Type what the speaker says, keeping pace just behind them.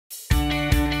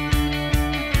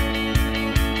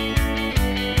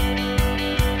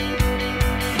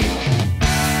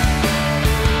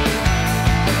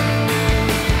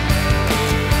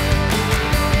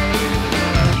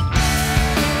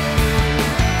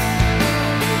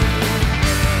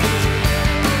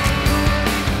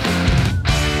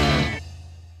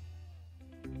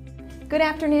Good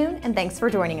afternoon, and thanks for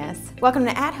joining us. Welcome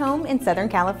to At Home in Southern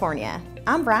California.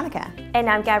 I'm Veronica. And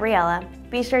I'm Gabriella.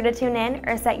 Be sure to tune in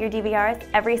or set your DVRs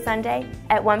every Sunday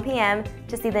at 1 p.m.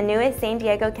 to see the newest San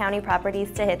Diego County properties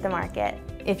to hit the market.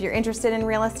 If you're interested in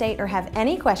real estate or have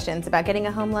any questions about getting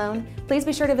a home loan, please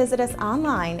be sure to visit us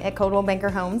online at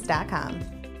ColdwellBankerHomes.com.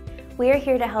 We are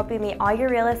here to help you meet all your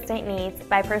real estate needs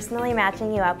by personally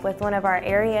matching you up with one of our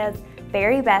area's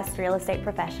very best real estate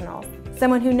professionals.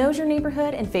 Someone who knows your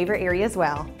neighborhood and favorite areas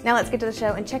well. Now let's get to the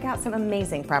show and check out some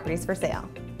amazing properties for sale.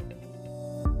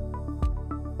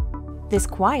 This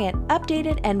quiet,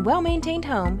 updated, and well-maintained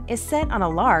home is set on a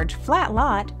large, flat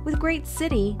lot with great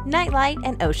city, nightlight,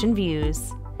 and ocean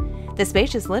views. The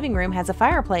spacious living room has a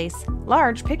fireplace,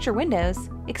 large picture windows,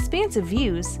 expansive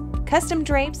views, custom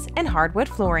drapes, and hardwood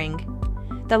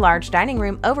flooring. The large dining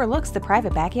room overlooks the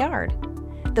private backyard.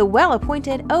 The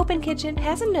well-appointed open kitchen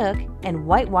has a nook and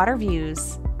whitewater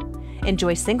views.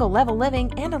 Enjoy single-level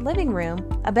living and a living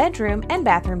room, a bedroom, and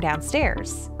bathroom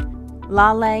downstairs.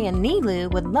 Lale and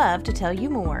Nilu would love to tell you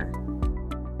more.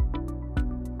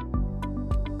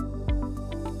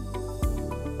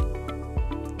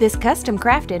 This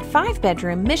custom-crafted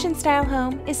 5-bedroom mission-style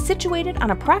home is situated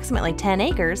on approximately 10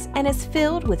 acres and is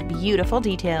filled with beautiful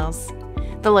details.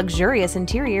 The luxurious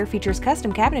interior features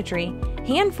custom cabinetry,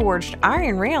 hand-forged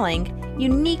iron railing,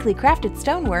 uniquely crafted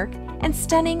stonework, and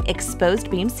stunning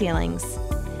exposed beam ceilings.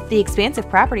 The expansive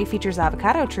property features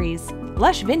avocado trees,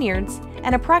 lush vineyards,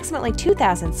 an approximately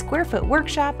 2,000 square foot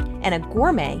workshop, and a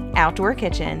gourmet outdoor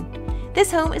kitchen.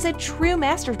 This home is a true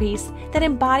masterpiece that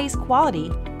embodies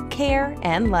quality, care,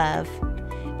 and love.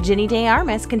 Jenny Day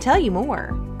Armas can tell you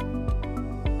more.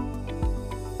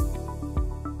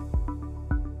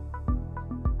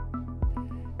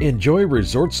 Enjoy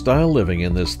resort-style living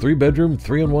in this 3-bedroom,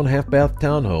 3 and 1/2 bath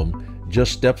townhome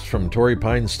just steps from Torrey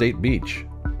Pines State Beach.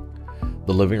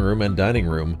 The living room and dining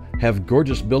room have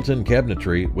gorgeous built-in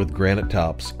cabinetry with granite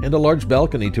tops and a large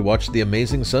balcony to watch the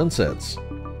amazing sunsets.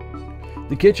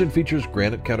 The kitchen features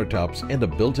granite countertops and a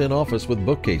built-in office with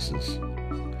bookcases.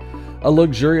 A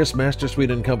luxurious master suite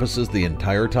encompasses the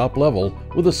entire top level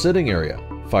with a sitting area,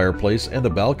 fireplace, and a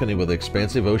balcony with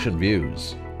expansive ocean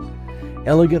views.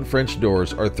 Elegant French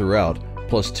doors are throughout,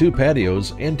 plus 2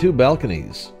 patios and 2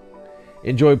 balconies.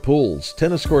 Enjoy pools,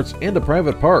 tennis courts, and a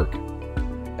private park.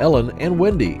 Ellen and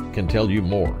Wendy can tell you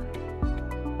more.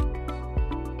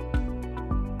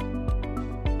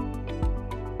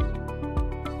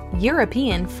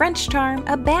 European French charm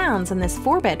abounds in this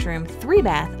 4-bedroom,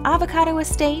 3-bath avocado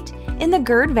estate in the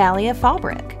Gurd Valley of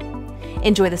Fallbrook.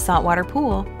 Enjoy the saltwater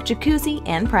pool, jacuzzi,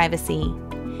 and privacy.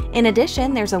 In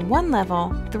addition, there's a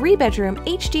 1-level, 3-bedroom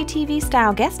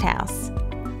HGTV-style guest house.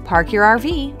 Park your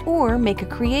RV or make a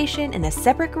creation in a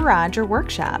separate garage or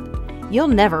workshop. You'll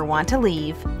never want to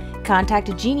leave.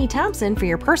 Contact Jeannie Thompson for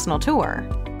your personal tour.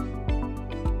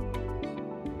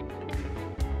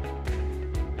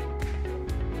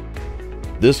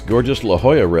 This gorgeous La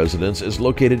Jolla residence is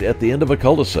located at the end of a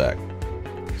cul-de-sac.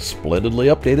 Splendidly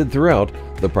updated throughout,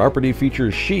 the property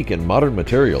features chic and modern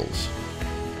materials.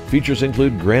 Features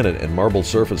include granite and marble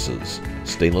surfaces,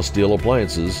 stainless steel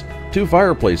appliances, 2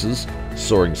 fireplaces,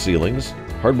 soaring ceilings,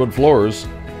 hardwood floors,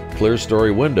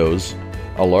 clear-story windows,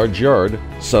 a large yard,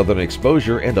 southern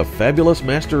exposure, and a fabulous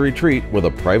master retreat with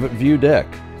a private view deck.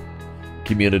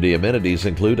 Community amenities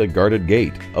include a guarded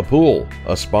gate, a pool,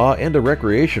 a spa, and a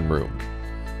recreation room.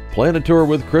 Plan a tour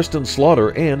with Kristen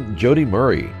Slaughter and Jody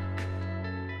Murray.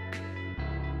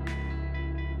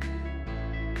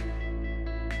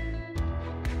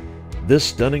 This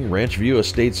stunning Ranch View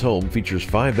Estates home features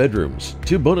 5 bedrooms,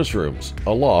 2 bonus rooms,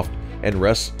 a loft, and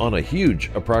rests on a huge,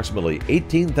 approximately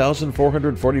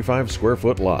 18,445 square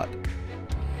foot lot.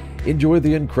 Enjoy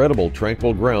the incredible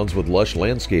tranquil grounds with lush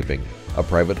landscaping, a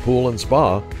private pool and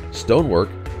spa, stonework,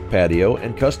 patio,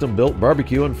 and custom-built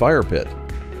barbecue and fire pit.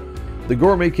 The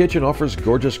gourmet kitchen offers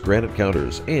gorgeous granite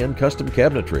counters and custom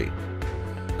cabinetry.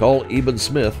 Call Eben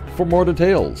Smith for more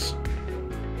details.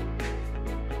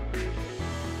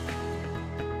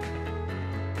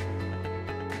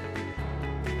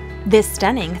 This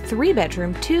stunning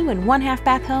 3-bedroom, 2 and 1/2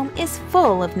 bath home is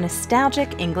full of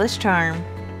nostalgic English charm.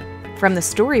 From the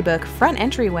storybook front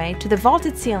entryway to the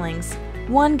vaulted ceilings,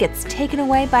 one gets taken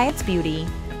away by its beauty.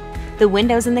 The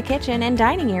windows in the kitchen and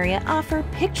dining area offer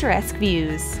picturesque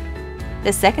views.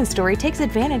 The second story takes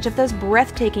advantage of those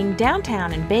breathtaking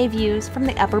downtown and bay views from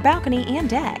the upper balcony and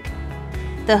deck.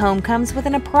 The home comes with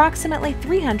an approximately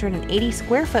 380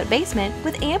 square foot basement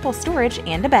with ample storage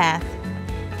and a bath.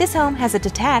 This home has a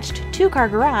detached 2-car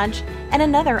garage and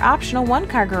another optional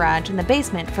 1-car garage in the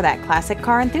basement for that classic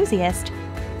car enthusiast.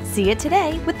 See it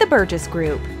today with the Burgess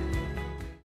Group.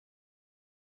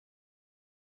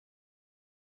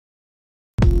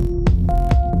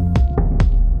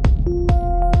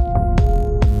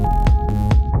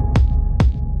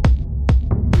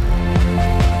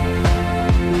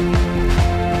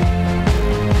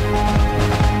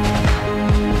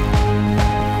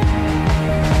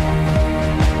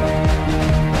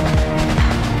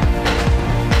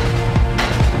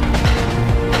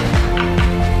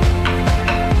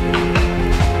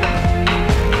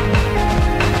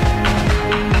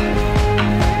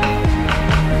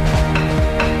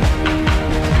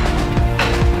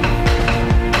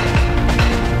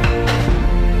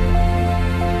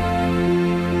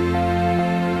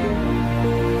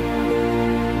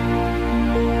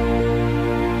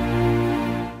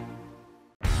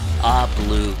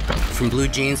 blue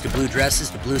jeans to blue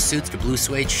dresses to blue suits to blue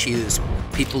suede shoes.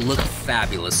 People look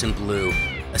fabulous in blue,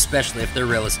 especially if they're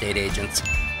real estate agents.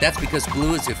 That's because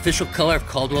blue is the official color of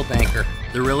Coldwell Banker,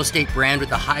 the real estate brand with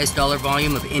the highest dollar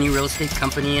volume of any real estate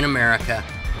company in America.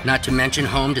 Not to mention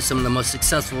home to some of the most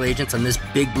successful agents on this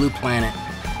big blue planet.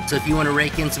 So if you want to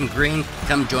rake in some green,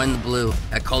 come join the blue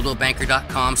at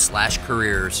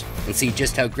ColdwellBanker.com/careers and see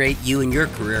just how great you and your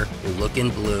career will look in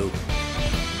blue.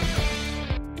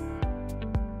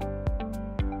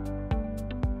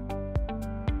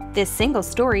 This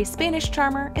single-story Spanish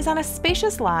charmer is on a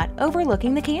spacious lot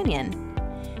overlooking the canyon.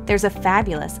 There's a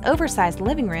fabulous, oversized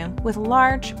living room with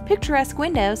large, picturesque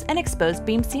windows and exposed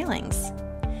beam ceilings.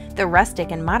 The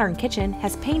rustic and modern kitchen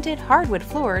has painted hardwood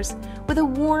floors with a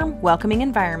warm, welcoming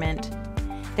environment.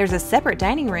 There's a separate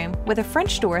dining room with a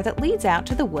French door that leads out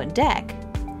to the wood deck.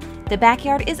 The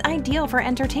backyard is ideal for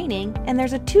entertaining, and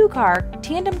there's a 2-car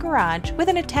tandem garage with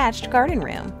an attached garden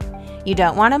room. You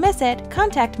don't want to miss it.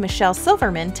 Contact Michelle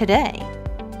Silverman today.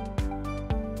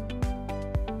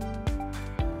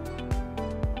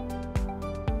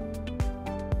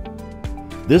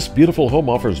 This beautiful home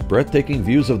offers breathtaking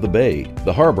views of the bay,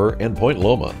 the harbor, and Point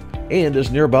Loma, and is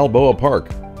near Balboa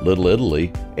Park, Little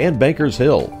Italy, and Bankers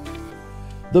Hill.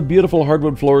 The beautiful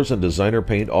hardwood floors and designer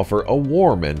paint offer a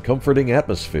warm and comforting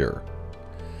atmosphere.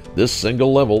 This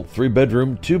single-level,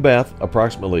 3-bedroom, 2-bath,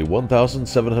 approximately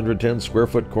 1,710 square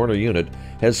foot corner unit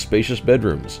has spacious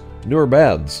bedrooms, newer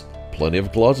baths, plenty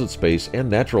of closet space, and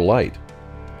natural light.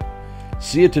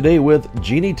 See it today with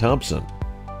Jeannie Thompson.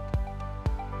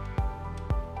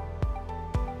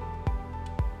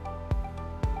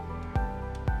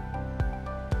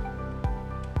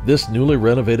 This newly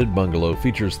renovated bungalow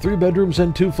features 3 bedrooms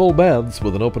and 2 full baths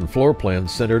with an open floor plan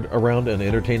centered around an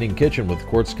entertaining kitchen with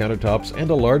quartz countertops and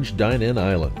a large dine-in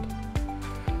island.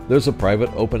 There's a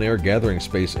private open-air gathering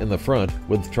space in the front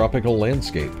with tropical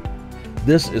landscape.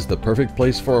 This is the perfect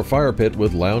place for a fire pit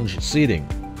with lounge seating.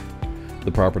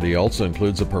 The property also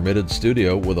includes a permitted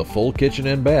studio with a full kitchen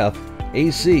and bath,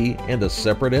 AC, and a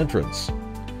separate entrance.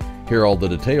 Hear all the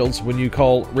details when you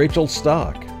call Rachel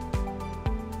Stock.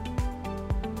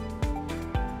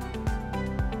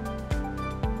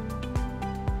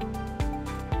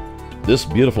 This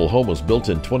beautiful home was built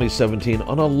in 2017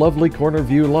 on a lovely corner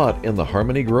view lot in the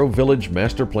Harmony Grove Village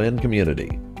Master Plan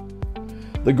community.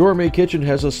 The gourmet kitchen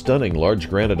has a stunning large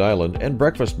granite island and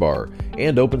breakfast bar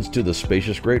and opens to the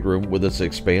spacious great room with its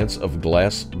expanse of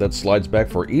glass that slides back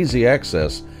for easy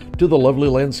access to the lovely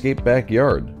landscape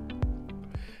backyard.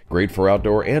 Great for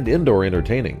outdoor and indoor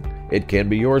entertaining. It can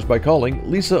be yours by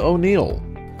calling Lisa O'Neill.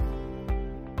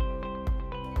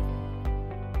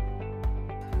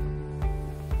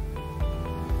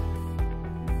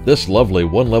 This lovely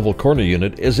one-level corner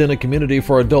unit is in a community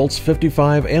for adults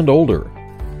 55 and older.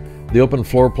 The open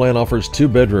floor plan offers 2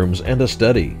 bedrooms and a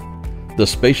study. The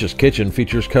spacious kitchen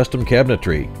features custom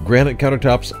cabinetry, granite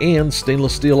countertops, and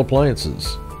stainless steel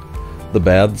appliances. The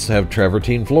baths have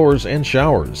travertine floors and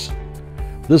showers.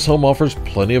 This home offers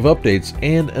plenty of updates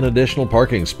and an additional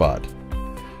parking spot.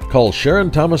 Call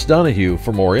Sharon Thomas Donahue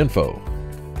for more info.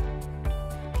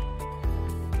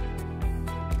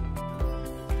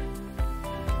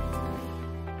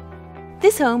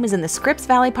 This home is in the Scripps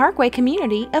Valley Parkway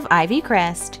community of Ivy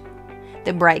Crest.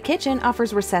 The bright kitchen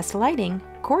offers recessed lighting,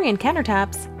 Corian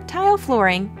countertops, tile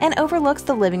flooring, and overlooks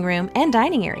the living room and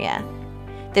dining area.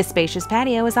 The spacious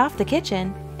patio is off the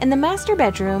kitchen, and the master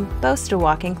bedroom boasts a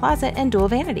walk-in closet and dual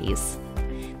vanities.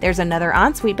 There's another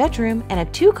ensuite bedroom and a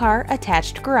 2-car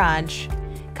attached garage.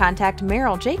 Contact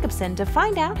Merrill Jacobson to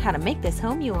find out how to make this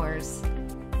home yours.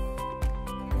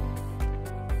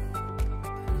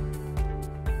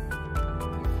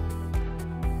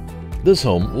 This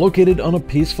home, located on a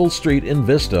peaceful street in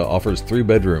Vista, offers 3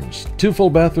 bedrooms, 2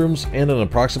 full bathrooms, and an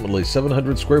approximately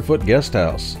 700 square foot guest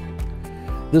house.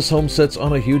 This home sits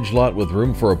on a huge lot with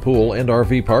room for a pool and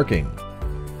RV parking.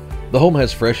 The home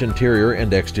has fresh interior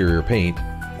and exterior paint,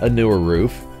 a newer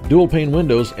roof, dual pane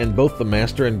windows, and both the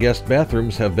master and guest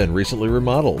bathrooms have been recently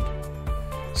remodeled.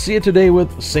 See it today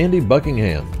with Sandy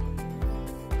Buckingham.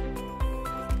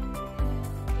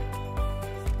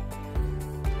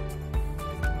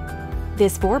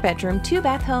 This 4-bedroom,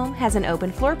 2-bath home has an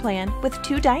open floor plan with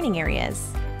 2 dining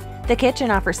areas. The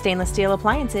kitchen offers stainless steel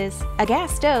appliances, a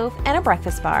gas stove, and a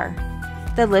breakfast bar.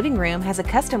 The living room has a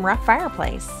custom rock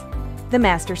fireplace. The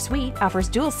master suite offers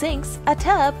dual sinks, a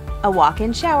tub, a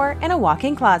walk-in shower, and a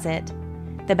walk-in closet.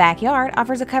 The backyard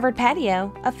offers a covered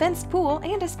patio, a fenced pool,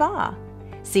 and a spa.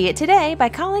 See it today by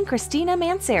calling Christina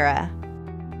Mancera.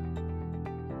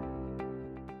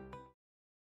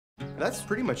 That's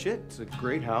pretty much it. It's a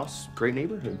great house, great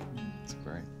neighborhood. It's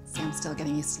great. See, I'm still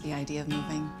getting used to the idea of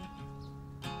moving.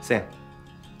 Sam,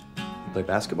 you play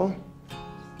basketball?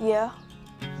 Yeah,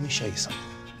 Let me show you something.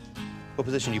 What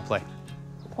position do you play?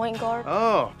 point guard.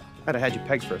 Oh, I'd have had you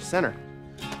pegged for a center.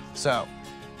 So,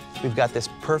 we've got this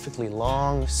perfectly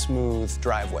long, smooth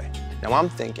driveway. Now I'm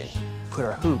thinking, put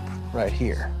our hoop right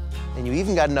here. And you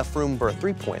even got enough room for a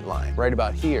three-point line right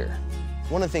about here.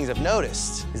 One of the things I've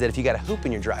noticed is that if you got a hoop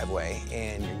in your driveway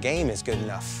and your game is good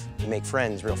enough, you make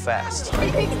friends real fast.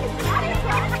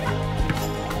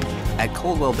 At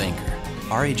Coldwell Banker,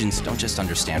 our agents don't just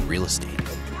understand real estate,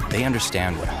 they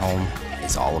understand what home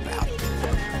is all about.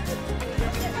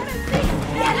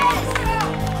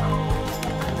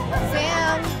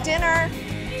 Sam, dinner.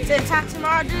 Sit attack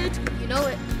tomorrow, dude. You know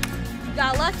it. You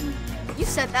got lucky. You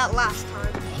said that last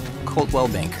time. Coldwell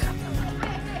Banker.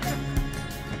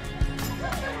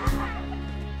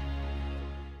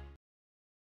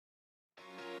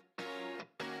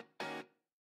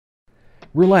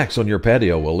 Relax on your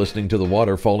patio while listening to the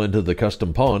water fall into the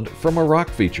custom pond from a rock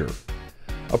feature.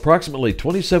 Approximately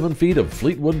 27 feet of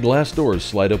Fleetwood glass doors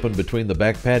slide open between the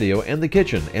back patio and the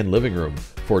kitchen and living room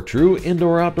for true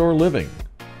indoor-outdoor living.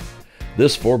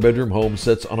 This 4-bedroom home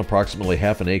sits on approximately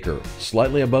half an acre,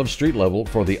 slightly above street level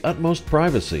for the utmost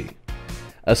privacy.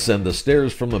 Ascend the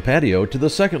stairs from the patio to the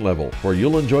second level where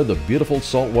you'll enjoy the beautiful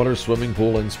saltwater swimming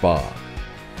pool and spa.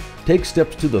 Take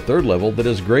steps to the third level that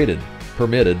is graded,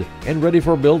 permitted, and ready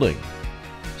for building.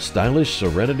 Stylish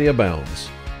serenity abounds.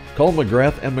 Call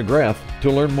McGrath & McGrath to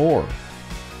learn more.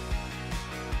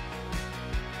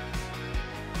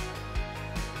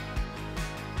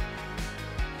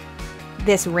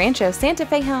 This Rancho Santa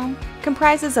Fe home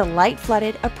comprises a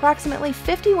light-flooded approximately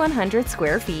 5,100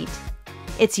 square feet.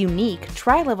 Its unique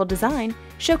tri-level design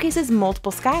showcases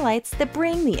multiple skylights that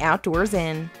bring the outdoors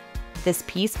in. This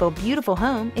peaceful, beautiful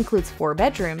home includes 4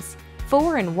 bedrooms,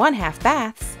 4 1/2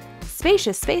 baths,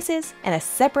 spacious spaces, and a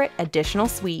separate additional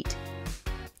suite.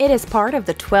 It is part of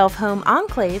the 12-home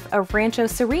enclave of Rancho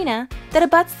Serena that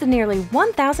abuts the nearly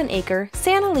 1,000-acre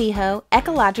San Elijo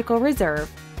Ecological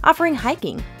Reserve, offering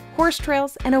hiking, horse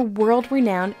trails, and a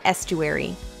world-renowned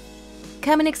estuary.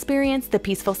 Come and experience the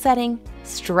peaceful setting,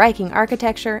 striking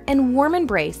architecture, and warm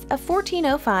embrace of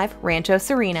 1405 Rancho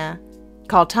Serena.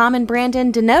 Call Tom and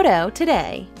Brandon Denoto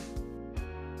today.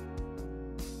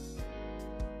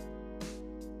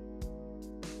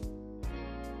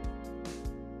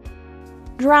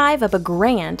 Drive up a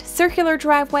grand, circular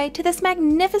driveway to this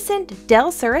magnificent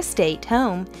Del Sur Estate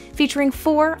home featuring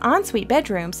 4 ensuite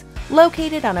bedrooms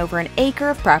located on over an acre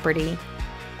of property.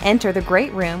 Enter the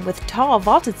great room with tall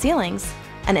vaulted ceilings,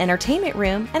 an entertainment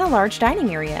room, and a large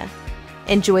dining area.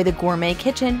 Enjoy the gourmet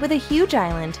kitchen with a huge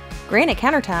island, granite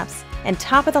countertops, and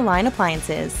top-of-the-line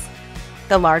appliances.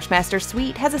 The large master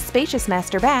suite has a spacious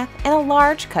master bath and a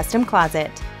large custom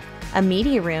closet. A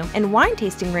media room and wine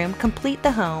tasting room complete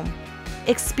the home.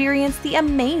 Experience the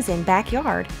amazing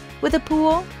backyard with a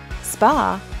pool,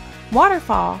 spa,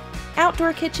 waterfall,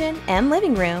 outdoor kitchen and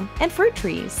living room, and fruit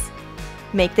trees.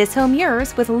 Make this home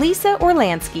yours with Lisa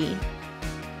Orlansky.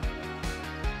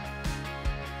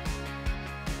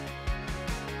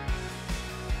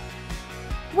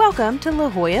 Welcome to La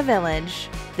Jolla Village.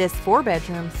 This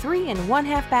 4-bedroom, 3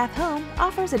 1/2 bath home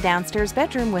offers a downstairs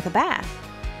bedroom with a bath.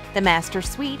 The master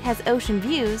suite has ocean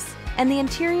views, and the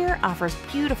interior offers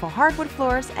beautiful hardwood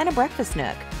floors and a breakfast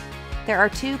nook. There are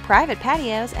 2 private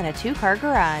patios and a 2-car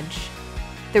garage.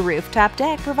 The rooftop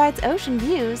deck provides ocean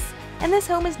views, and this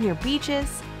home is near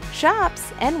beaches,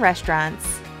 shops, and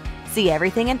restaurants. See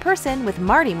everything in person with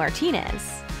Marty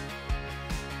Martinez.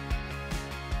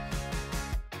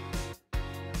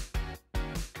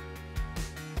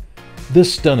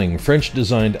 This stunning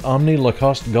French-designed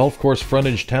Omni-Lacoste golf course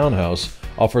frontage townhouse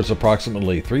offers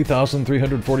approximately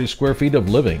 3,340 square feet of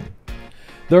living.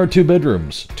 There are 2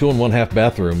 bedrooms, 2 1/2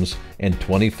 bathrooms, and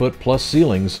 20-foot-plus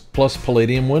ceilings, plus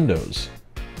palladium windows.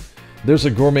 There's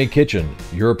a gourmet kitchen,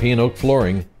 European oak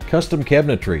flooring, custom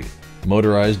cabinetry,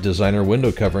 motorized designer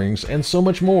window coverings, and so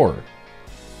much more.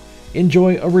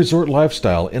 Enjoy a resort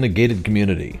lifestyle in a gated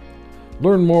community.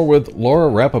 Learn more with Laura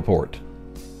Rappaport.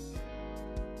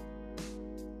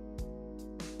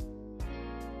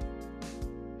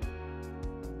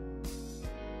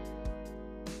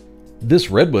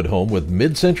 This redwood home with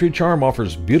mid-century charm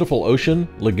offers beautiful ocean,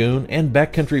 lagoon, and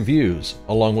backcountry views,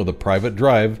 along with a private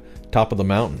drive top of the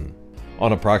mountain.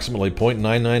 On approximately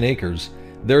 0.99 acres,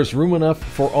 there's room enough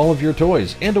for all of your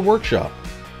toys and a workshop.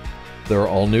 There are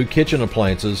all new kitchen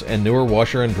appliances and newer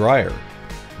washer and dryer.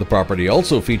 The property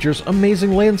also features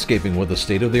amazing landscaping with a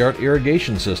state-of-the-art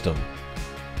irrigation system.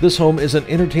 This home is an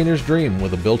entertainer's dream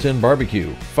with a built-in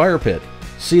barbecue, fire pit,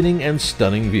 seating, and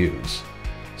stunning views.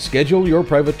 Schedule your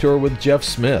private tour with Jeff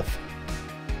Smith.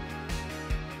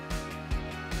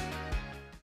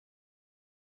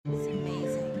 It's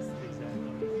amazing.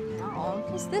 Oh,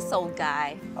 who's this old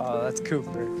guy? Oh, that's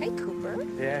Cooper. Hey, Cooper.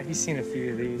 Yeah, he's seen a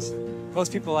few of these.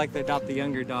 Most people like to adopt the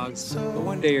younger dogs, but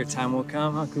one day your time will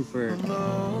come, huh, Cooper?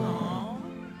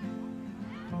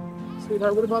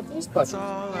 Sweetheart, what about these puppies?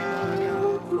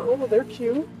 Oh, they're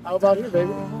cute. How about you,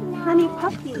 baby? Honey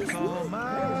puppies.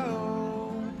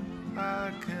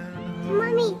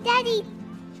 Mommy, Daddy.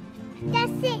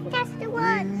 That's it. That's the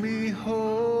one.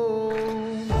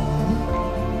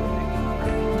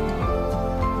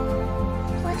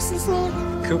 What's his name?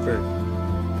 Cooper.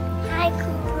 Hi,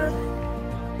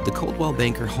 Cooper. The Coldwell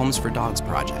Banker Homes for Dogs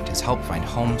project has helped find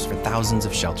homes for thousands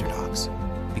of shelter dogs.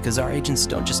 Because our agents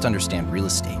don't just understand real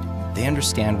estate, they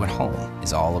understand what home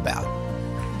is all about.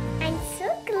 I'm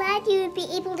so glad you would be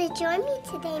able to join me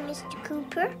today, Mr.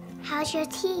 Cooper. How's your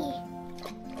tea?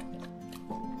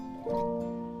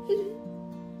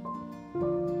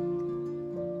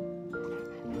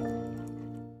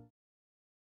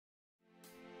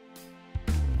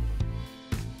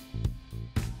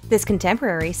 This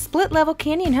contemporary split-level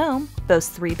canyon home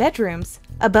boasts 3 bedrooms,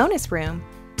 a bonus room,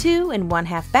 2 and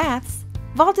 1/2 baths,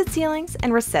 vaulted ceilings,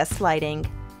 and recessed lighting.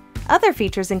 Other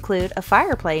features include a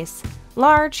fireplace,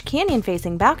 large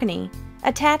canyon-facing balcony,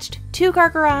 attached 2-car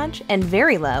garage, and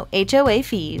very low HOA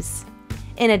fees.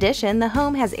 In addition, the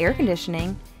home has air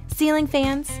conditioning, ceiling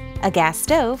fans, a gas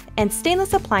stove, and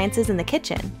stainless appliances in the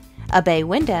kitchen, a bay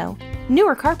window,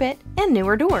 newer carpet, and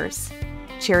newer doors,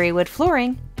 cherry wood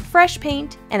flooring, fresh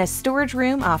paint, and a storage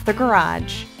room off the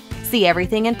garage. See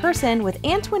everything in person with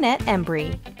Antoinette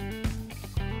Embry.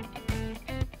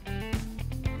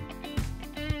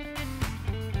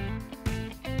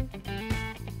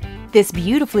 This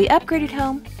beautifully upgraded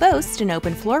home boasts an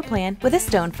open floor plan with a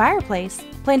stone fireplace,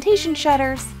 plantation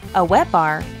shutters, a wet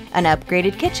bar, an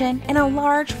upgraded kitchen, and a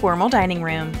large formal dining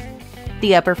room.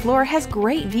 The upper floor has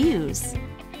great views.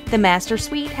 The master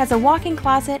suite has a walk-in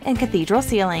closet and cathedral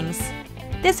ceilings.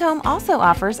 This home also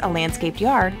offers a landscaped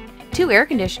yard, 2 air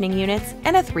conditioning units,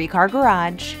 and a 3-car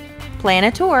garage. Plan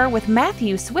a tour with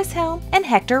Matthew Swisshelm and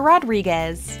Hector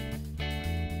Rodriguez.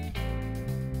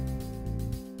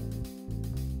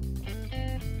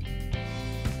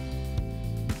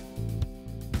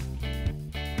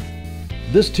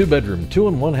 This 2-bedroom, 2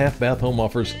 and 1/2 bath home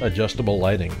offers adjustable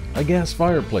lighting, a gas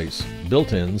fireplace,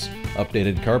 built-ins,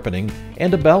 updated carpeting,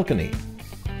 and a balcony.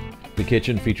 The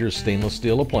kitchen features stainless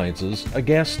steel appliances, a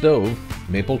gas stove,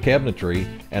 maple cabinetry,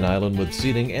 an island with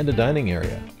seating, and a dining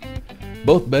area.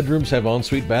 Both bedrooms have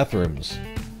ensuite bathrooms.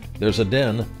 There's a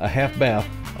den, a half bath,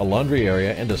 a laundry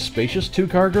area, and a spacious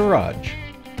 2-car garage.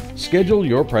 Schedule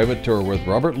your private tour with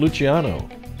Robert Luciano.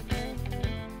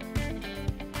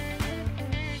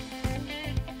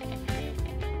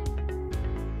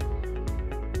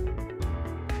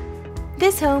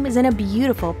 This home is in a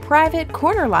beautiful private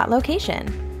corner lot location.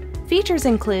 Features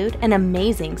include an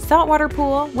amazing saltwater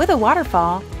pool with a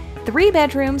waterfall, 3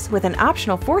 bedrooms with an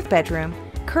optional 4th bedroom,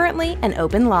 currently an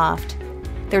open loft.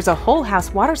 There's a whole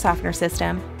house water softener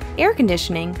system, air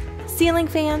conditioning, ceiling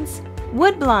fans,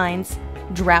 wood blinds,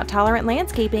 drought-tolerant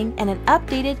landscaping, and an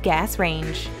updated gas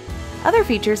range. Other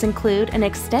features include an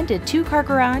extended 2-car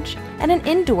garage and an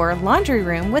indoor laundry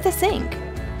room with a sink.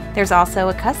 There's also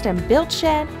a custom-built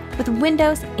shed with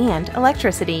windows and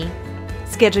electricity.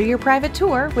 Schedule your private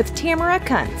tour with Tamara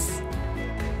Kuntz.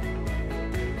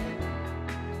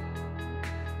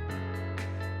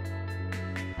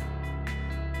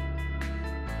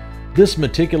 This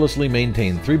meticulously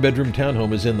maintained 3-bedroom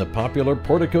townhome is in the popular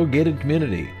Portico gated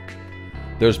community.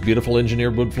 There's beautiful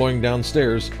engineered wood flooring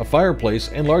downstairs, a fireplace,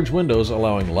 and large windows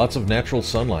allowing lots of natural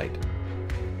sunlight.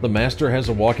 The master has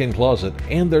a walk-in closet,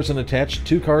 and there's an attached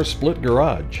 2-car split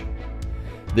garage.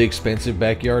 The expansive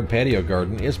backyard patio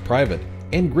garden is private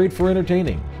and great for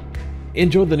entertaining.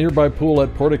 Enjoy the nearby pool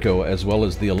at Portico as well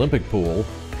as the Olympic Pool,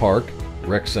 Park,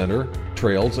 Rec Center,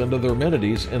 trails, and other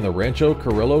amenities in the Rancho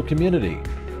Carrillo community.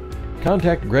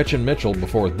 Contact Gretchen Mitchell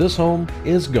before this home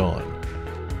is gone.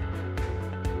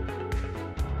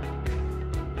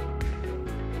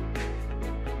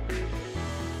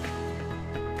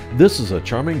 This is a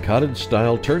charming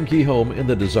cottage-style turnkey home in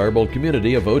the desirable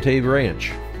community of Otay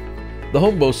Ranch. The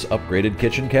home boasts upgraded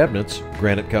kitchen cabinets,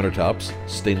 granite countertops,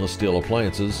 stainless steel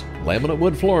appliances, laminate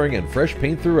wood flooring, and fresh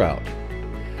paint throughout.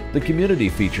 The community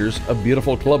features a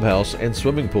beautiful clubhouse and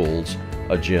swimming pools,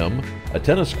 a gym, a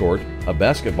tennis court, a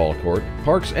basketball court,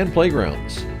 parks, and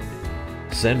playgrounds.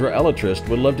 Sandra Elatrist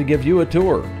would love to give you a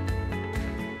tour.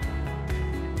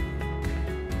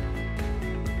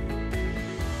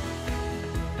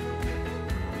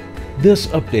 This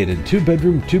updated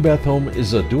 2-bedroom, 2-bath home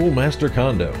is a dual master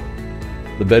condo.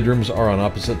 The bedrooms are on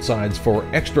opposite sides for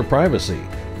extra privacy.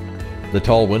 The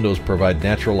tall windows provide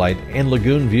natural light and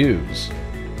lagoon views.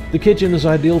 The kitchen is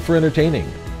ideal for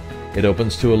entertaining. It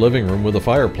opens to a living room with a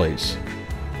fireplace.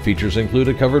 Features include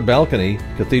a covered balcony,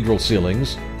 cathedral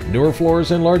ceilings, newer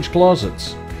floors, and large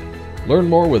closets. Learn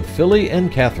more with Philly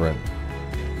and Catherine.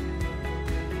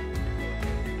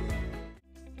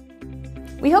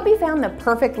 We hope you found the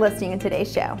perfect listing in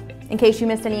today's show. In case you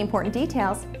missed any important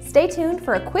details, stay tuned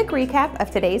for a quick recap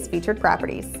of today's featured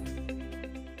properties.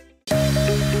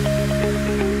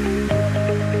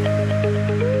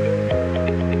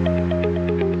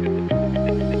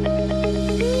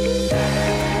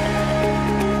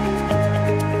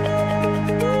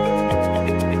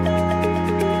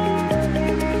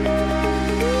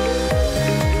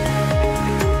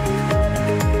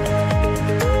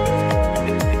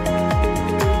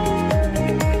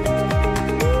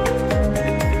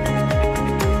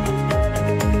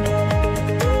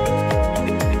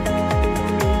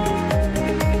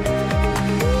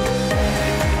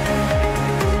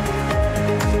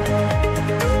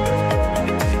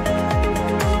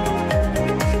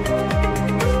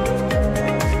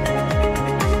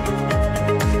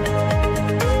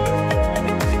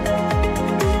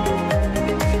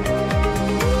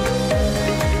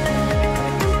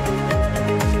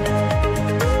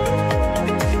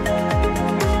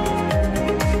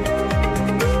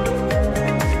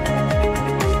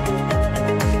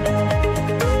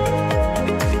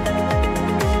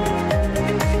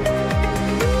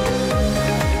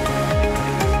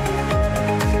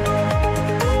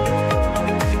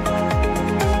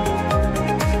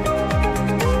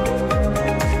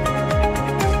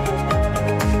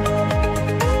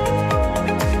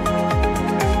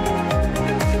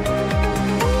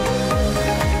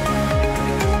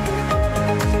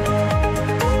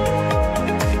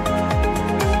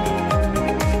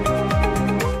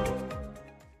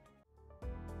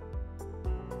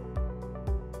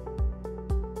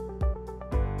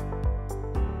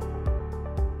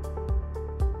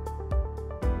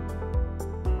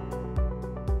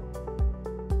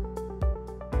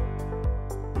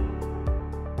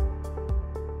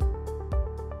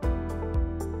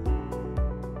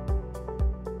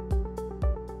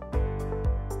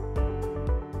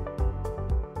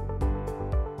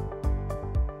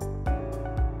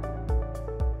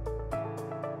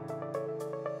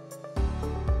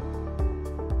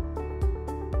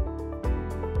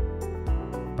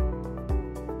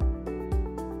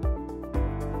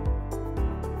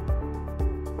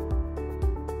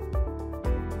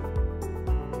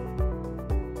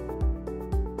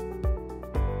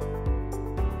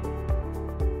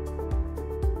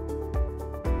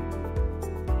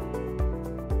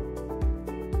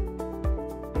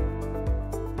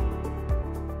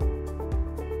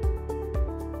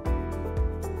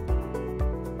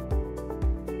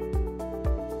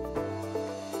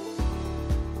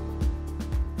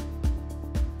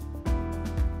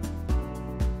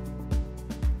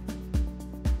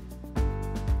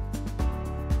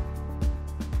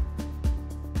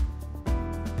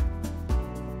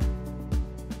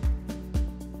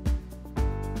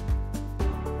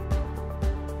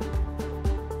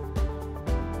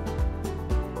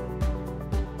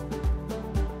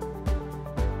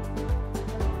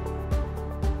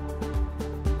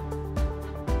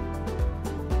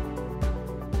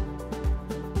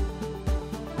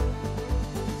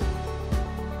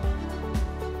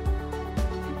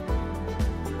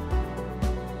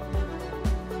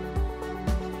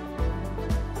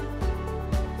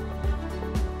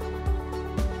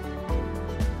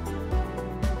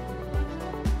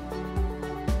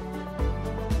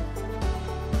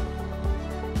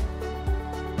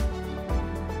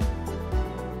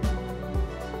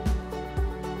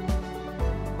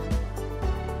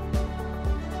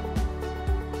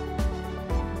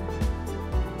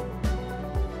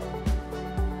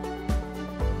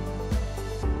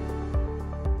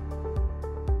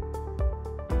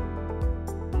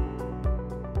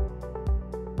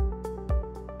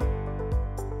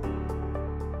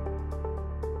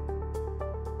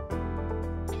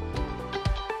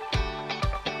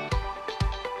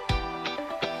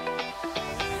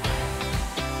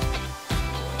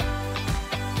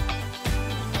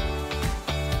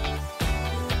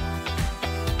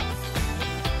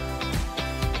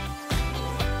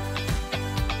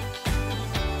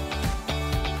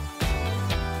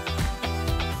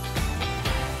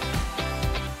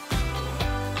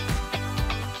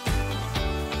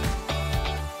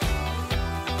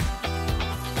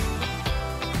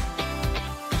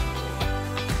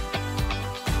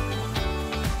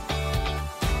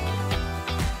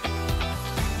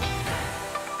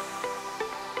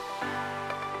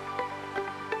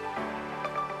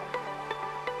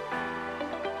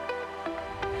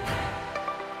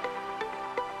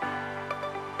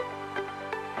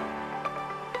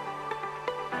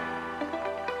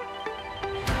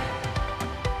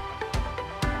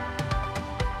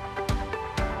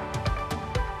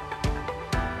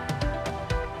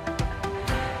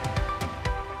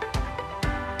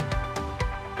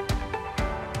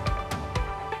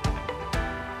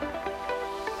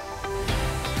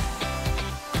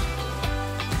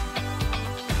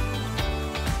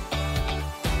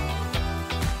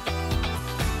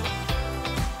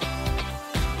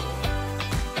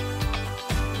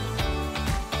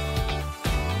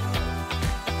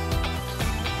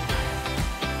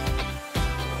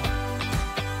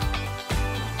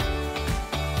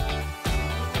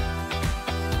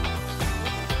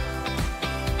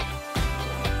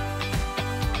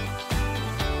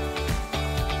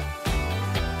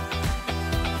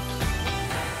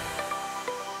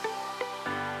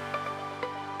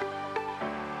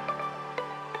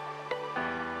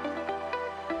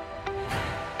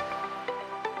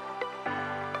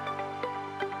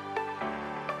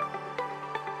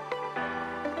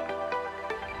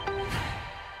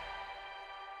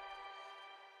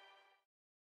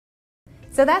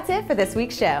 So that's it for this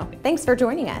week's show. Thanks for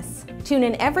joining us. Tune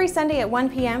in every Sunday at 1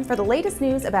 p.m. for the latest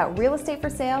news about real estate for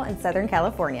sale in Southern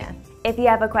California. If you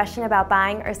have a question about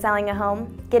buying or selling a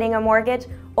home, getting a mortgage,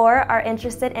 or are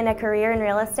interested in a career in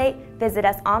real estate, visit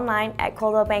us online at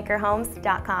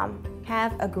ColdwellBankerHomes.com.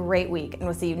 Have a great week, and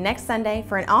we'll see you next Sunday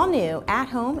for an all-new At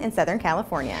Home in Southern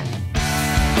California.